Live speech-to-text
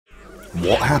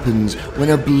What happens when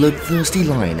a bloodthirsty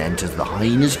lion enters the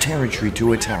hyena's territory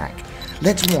to attack?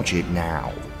 Let's watch it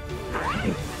now.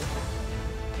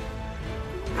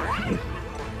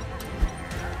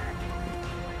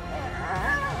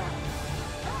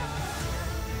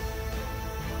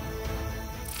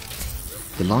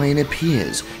 The lion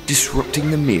appears, disrupting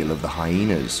the meal of the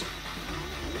hyenas.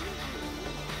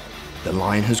 The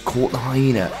lion has caught the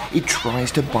hyena. It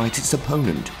tries to bite its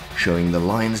opponent, showing the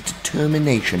lion's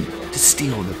determination to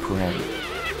steal the prey.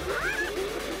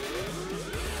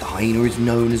 The hyena is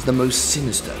known as the most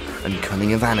sinister and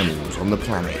cunning of animals on the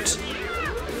planet.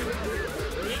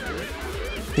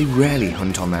 They rarely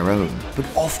hunt on their own, but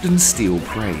often steal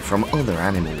prey from other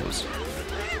animals.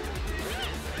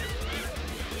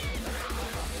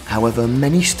 However,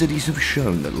 many studies have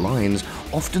shown that lions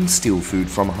often steal food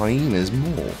from hyenas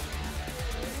more.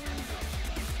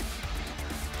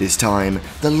 This time,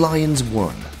 the lions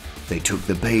won. They took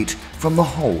the bait from the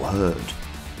whole herd.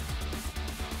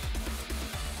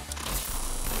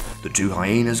 The two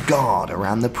hyenas guard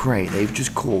around the prey they've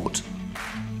just caught.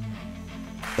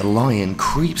 The lion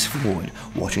creeps forward,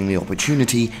 watching the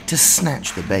opportunity to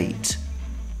snatch the bait.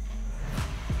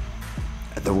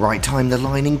 At the right time, the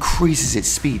lion increases its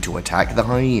speed to attack the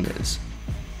hyenas.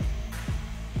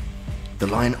 The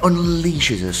lion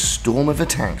unleashes a storm of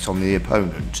attacks on the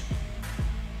opponent.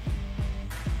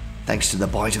 Thanks to the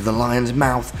bite of the lion's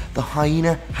mouth, the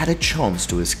hyena had a chance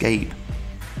to escape.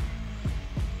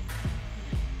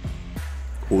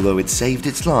 Although it saved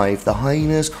its life, the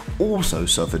hyenas also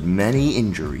suffered many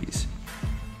injuries.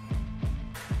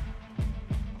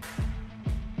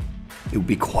 It would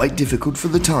be quite difficult for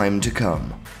the time to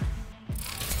come.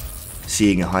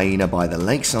 Seeing a hyena by the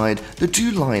lakeside, the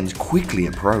two lions quickly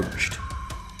approached.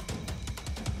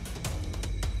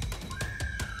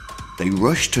 They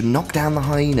rushed to knock down the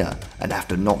hyena, and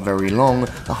after not very long,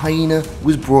 the hyena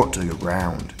was brought to the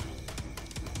ground.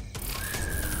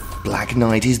 Black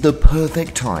night is the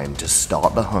perfect time to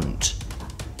start the hunt.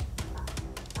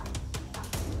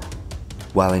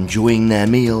 While enjoying their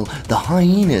meal, the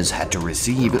hyenas had to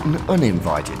receive an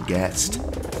uninvited guest.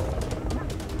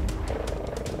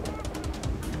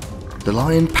 The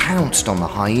lion pounced on the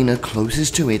hyena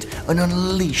closest to it and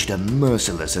unleashed a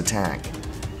merciless attack.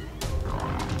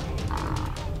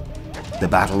 The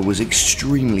battle was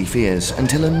extremely fierce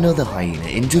until another hyena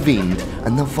intervened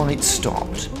and the fight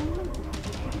stopped.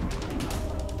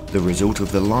 The result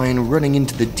of the lion running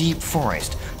into the deep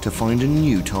forest to find a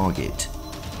new target.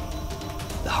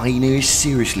 The hyena is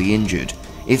seriously injured.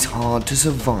 It's hard to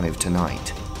survive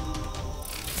tonight.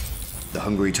 The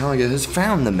hungry tiger has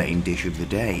found the main dish of the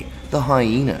day, the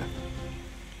hyena.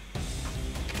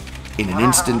 In an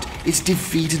instant, it's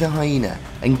defeated a hyena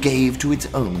and gave to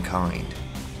its own kind.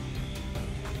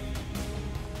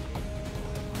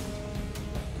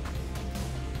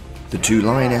 The two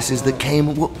lionesses that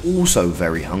came were also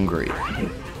very hungry.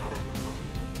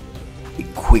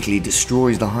 It quickly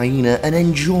destroys the hyena and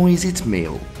enjoys its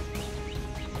meal.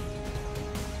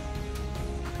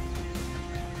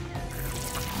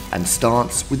 And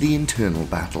starts with the internal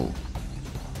battle.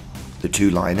 The two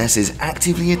lionesses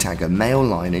actively attack a male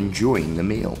lion enjoying the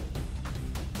meal.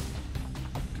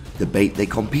 The bait they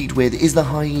compete with is the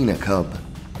hyena cub.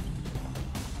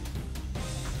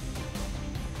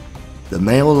 The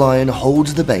male lion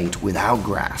holds the bait without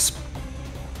grasp.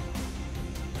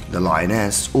 The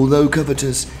lioness, although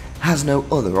covetous, has no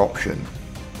other option.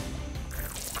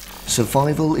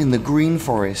 Survival in the green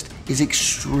forest is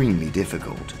extremely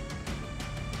difficult.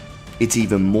 It's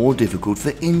even more difficult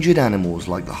for injured animals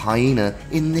like the hyena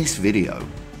in this video.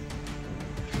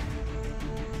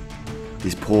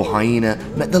 This poor hyena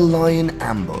met the lion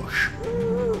ambush.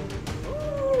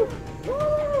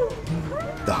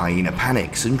 The hyena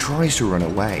panics and tries to run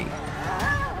away.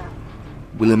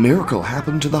 Will a miracle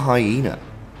happen to the hyena?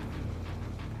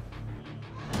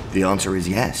 The answer is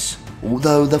yes.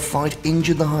 Although the fight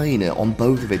injured the hyena on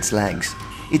both of its legs,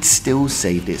 it still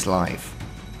saved its life.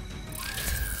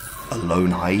 A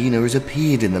lone hyena has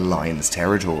appeared in the lion's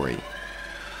territory.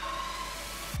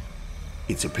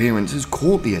 Its appearance has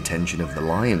caught the attention of the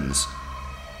lions.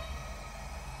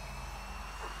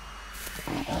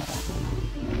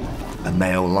 A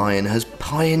male lion has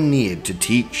pioneered to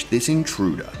teach this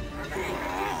intruder.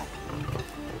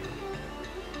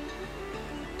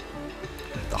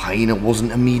 The hyena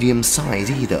wasn't a medium size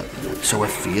either, so a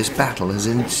fierce battle has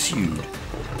ensued.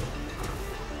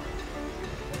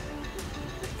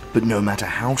 But no matter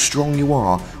how strong you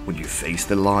are, when you face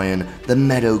the lion, the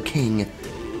meadow king,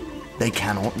 they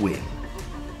cannot win.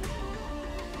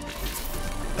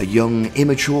 A young,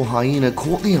 immature hyena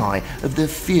caught the eye of the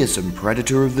fearsome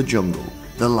predator of the jungle,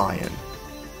 the lion.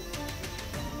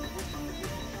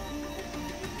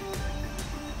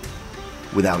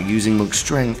 Without using much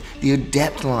strength, the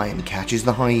adept lion catches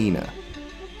the hyena.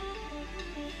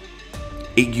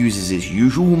 It uses its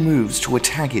usual moves to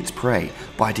attack its prey,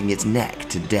 biting its neck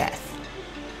to death.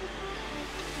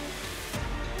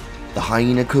 The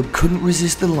hyena cub couldn't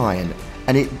resist the lion,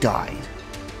 and it died.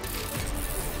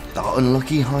 The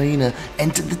unlucky hyena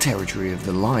entered the territory of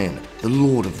the lion, the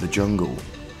lord of the jungle.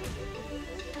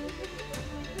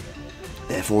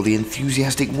 Therefore, the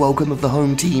enthusiastic welcome of the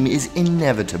home team is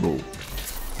inevitable.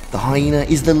 The hyena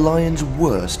is the lion's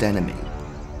worst enemy.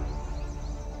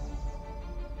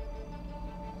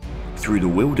 Through the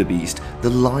wildebeest, the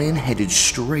lion headed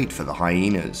straight for the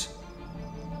hyenas.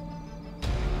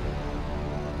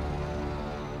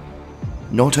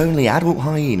 Not only adult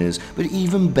hyenas, but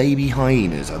even baby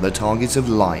hyenas are the targets of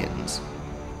lions.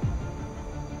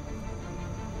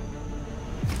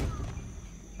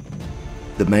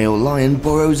 The male lion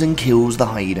burrows and kills the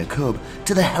hyena cub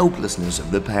to the helplessness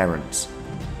of the parents.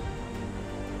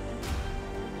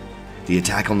 The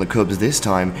attack on the cubs this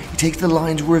time takes the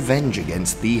lion's revenge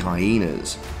against the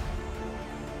hyenas.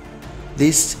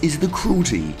 This is the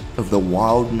cruelty of the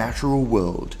wild natural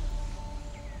world.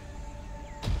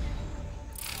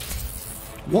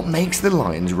 What makes the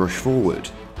lions rush forward?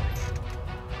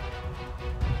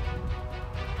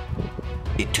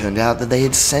 It turned out that they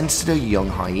had sensed a young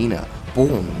hyena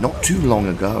born not too long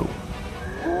ago.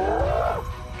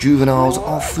 Juveniles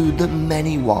are food that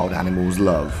many wild animals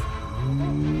love,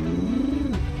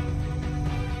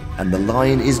 and the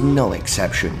lion is no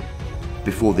exception.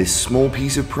 Before this small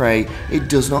piece of prey, it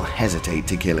does not hesitate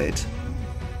to kill it.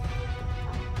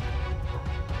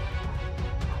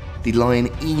 The lion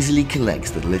easily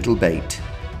collects the little bait.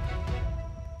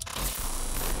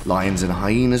 Lions and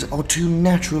hyenas are two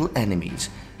natural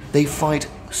enemies. They fight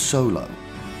solo.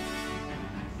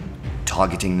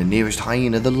 Targeting the nearest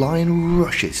hyena, the lion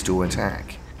rushes to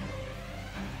attack.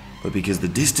 But because the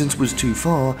distance was too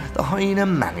far, the hyena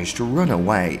managed to run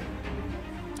away.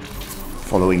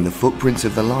 Following the footprints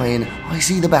of the lion, I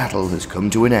see the battle has come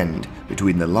to an end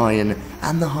between the lion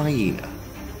and the hyena.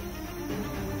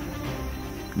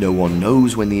 No one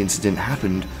knows when the incident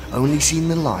happened, only seen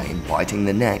the lion biting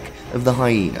the neck of the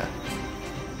hyena.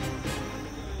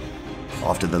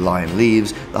 After the lion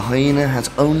leaves, the hyena has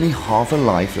only half a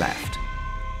life left.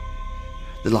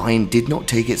 The lion did not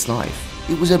take its life,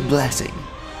 it was a blessing,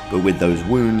 but with those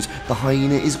wounds, the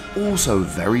hyena is also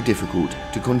very difficult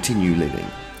to continue living.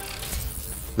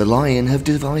 The lion have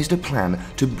devised a plan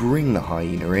to bring the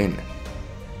hyena in.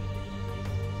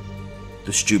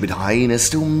 The stupid hyena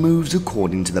still moves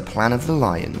according to the plan of the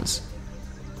lions.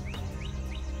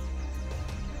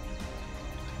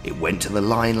 It went to the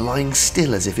lion lying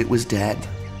still as if it was dead.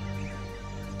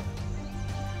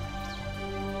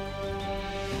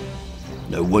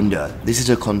 No wonder, this is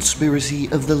a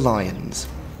conspiracy of the lions.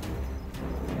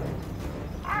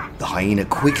 The hyena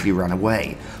quickly ran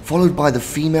away, followed by the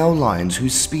female lions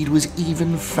whose speed was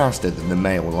even faster than the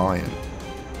male lion.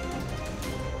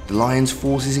 The lion's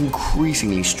force is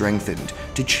increasingly strengthened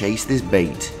to chase this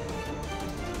bait,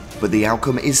 but the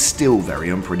outcome is still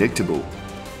very unpredictable.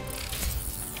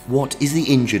 What is the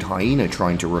injured hyena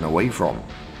trying to run away from?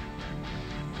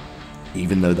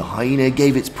 Even though the hyena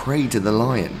gave its prey to the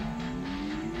lion.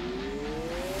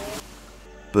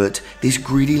 But this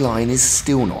greedy lion is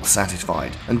still not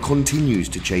satisfied and continues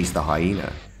to chase the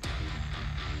hyena.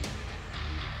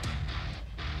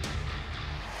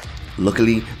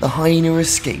 Luckily, the hyena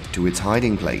escaped to its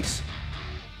hiding place.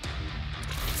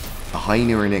 A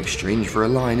hyena in exchange for a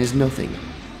lion is nothing.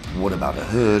 What about a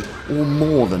herd or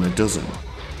more than a dozen?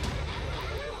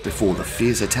 Before the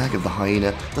fierce attack of the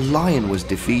hyena, the lion was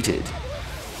defeated.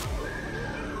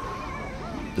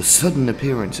 The sudden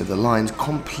appearance of the lions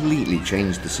completely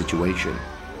changed the situation.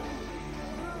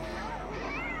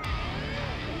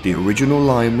 The original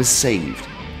lion was saved.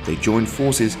 They joined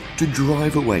forces to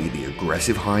drive away the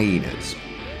aggressive hyenas.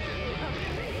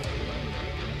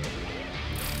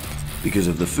 Because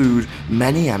of the food,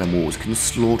 many animals can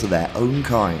slaughter their own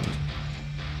kind.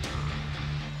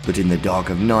 But in the dark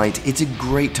of night, it's a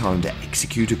great time to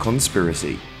execute a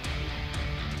conspiracy.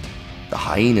 The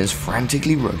hyenas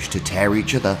frantically rush to tear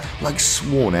each other like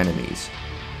sworn enemies.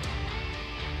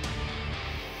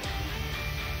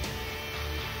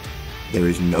 There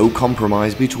is no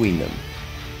compromise between them.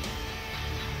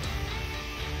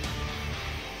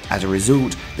 As a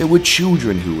result, there were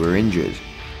children who were injured,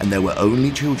 and there were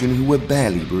only children who were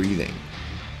barely breathing.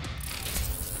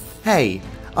 Hey,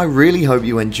 I really hope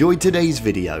you enjoyed today's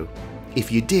video.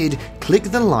 If you did, click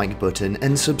the like button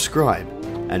and subscribe.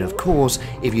 And of course,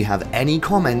 if you have any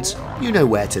comments, you know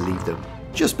where to leave them,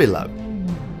 just below.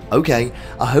 Okay,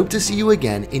 I hope to see you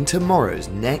again in tomorrow's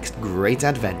next great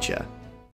adventure.